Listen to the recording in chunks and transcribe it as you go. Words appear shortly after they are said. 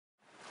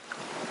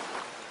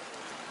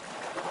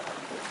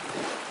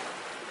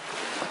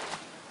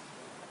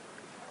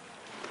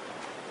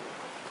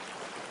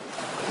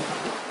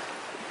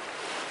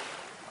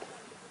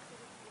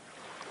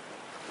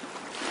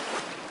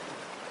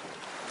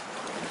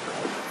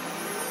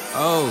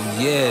Oh,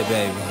 yeah,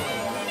 baby.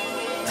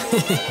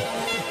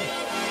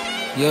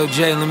 Yo,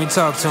 Jay, let me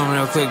talk to him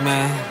real quick,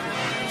 man.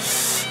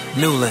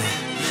 Newland.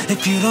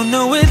 If you don't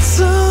know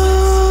it's on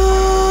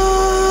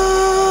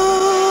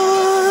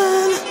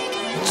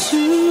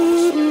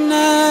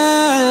tonight.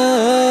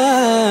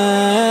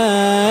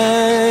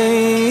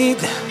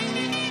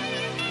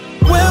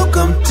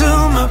 Welcome to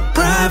my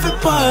private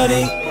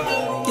party.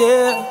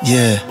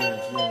 Yeah.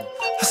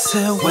 I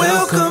said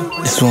welcome.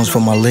 This one's for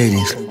my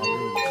ladies.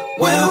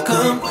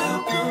 Welcome.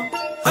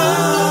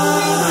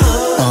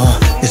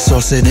 It's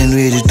all set and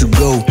ready to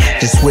go.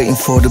 Just waiting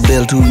for the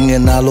bell to ring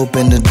and I'll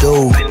open the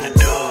door.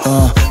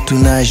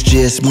 Tonight's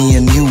just me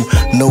and you.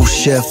 No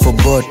chef or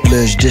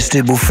butlers, just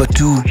table for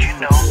two.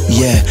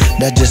 Yeah,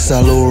 that's just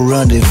our little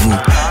rendezvous.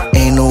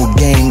 Ain't no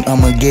game,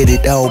 I'ma get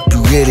it, I hope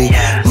you get it.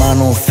 Mine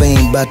on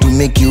fame, about to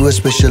make you a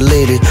special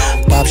lady.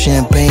 Pop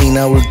champagne,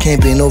 I will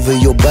camping over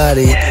your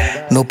body.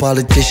 No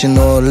politician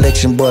or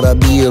election, but I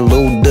be a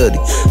little dirty,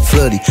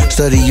 flirty.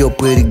 Study your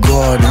pretty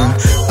garden.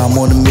 I'm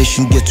on a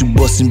mission, get to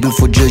bustin'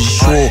 before Jersey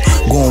Shore.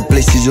 Going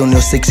places on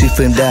your sexy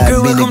frame that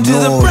I've been ignored. Welcome to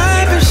the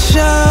private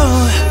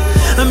show.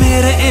 I'm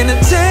here to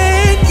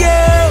entertain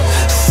you.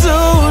 So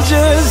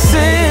just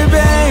sit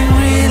back,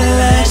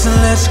 relax, and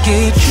let's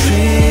get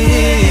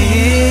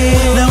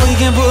real. Now we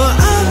can pull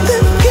out the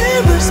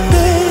cameras,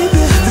 baby,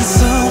 and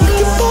so we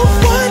can both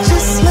watch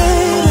us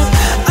later.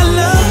 I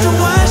love to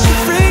watch you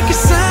freak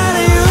inside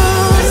of you.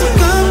 So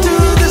come to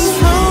this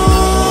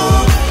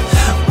room.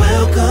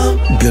 Welcome.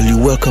 Girl,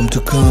 you're welcome to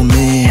come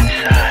in.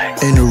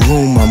 In the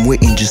room, I'm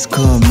waiting, just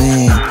come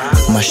in.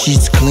 My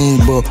sheets clean,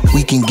 but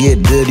we can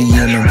get dirty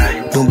in them.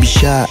 Don't be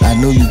shy, I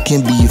know you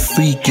can be a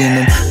freak in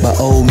them. By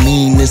all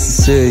means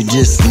necessary,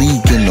 just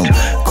leak in them.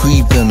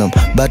 Creep in them,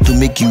 about to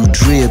make you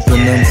drip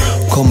in them.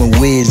 Coming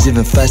waves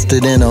even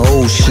faster than the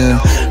ocean.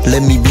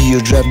 Let me be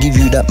your drive, give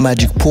you that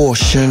magic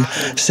portion.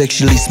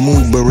 Sexually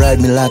smooth, but ride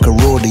me like a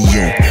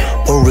rodeo.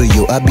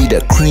 Oreo, I be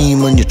that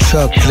cream on your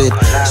chocolate.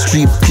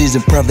 Strip tease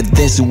and private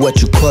dancing,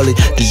 what you call it.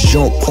 Just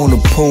jump on the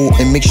pole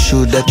and make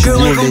sure that you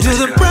roll it. Welcome to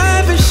the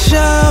private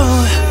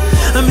show.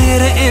 I'm here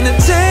to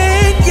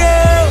entertain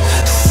you.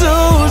 So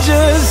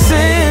just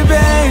sit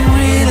back,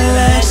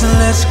 relax, and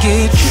let's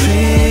get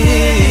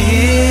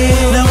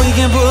real. Now we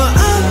can pull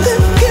out the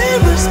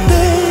cameras,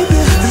 baby,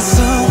 and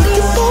so we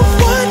can both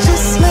watch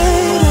us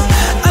later.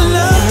 I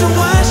love to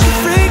watch you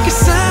freak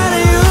inside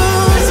of you.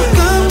 So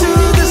come to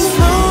this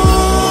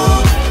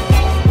room.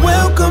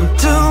 Welcome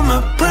to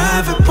my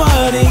private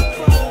party.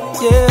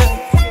 Yeah.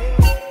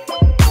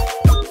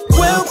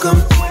 Welcome.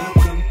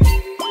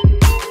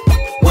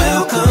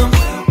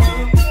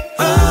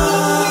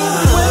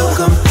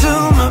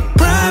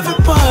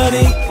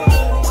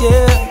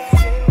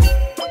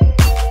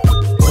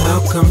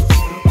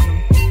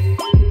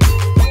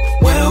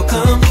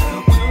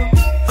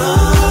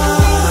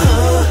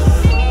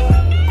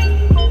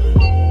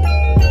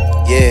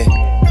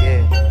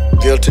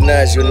 Girl,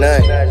 tonight's your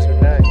night.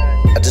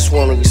 I just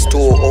want to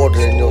restore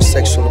order in your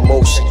sexual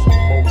emotion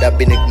that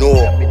been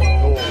ignored.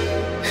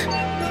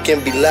 You can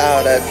be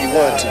loud if you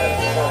want to,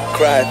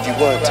 cry if you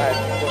want to.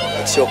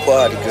 It's your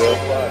party, girl.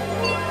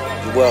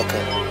 You're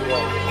welcome.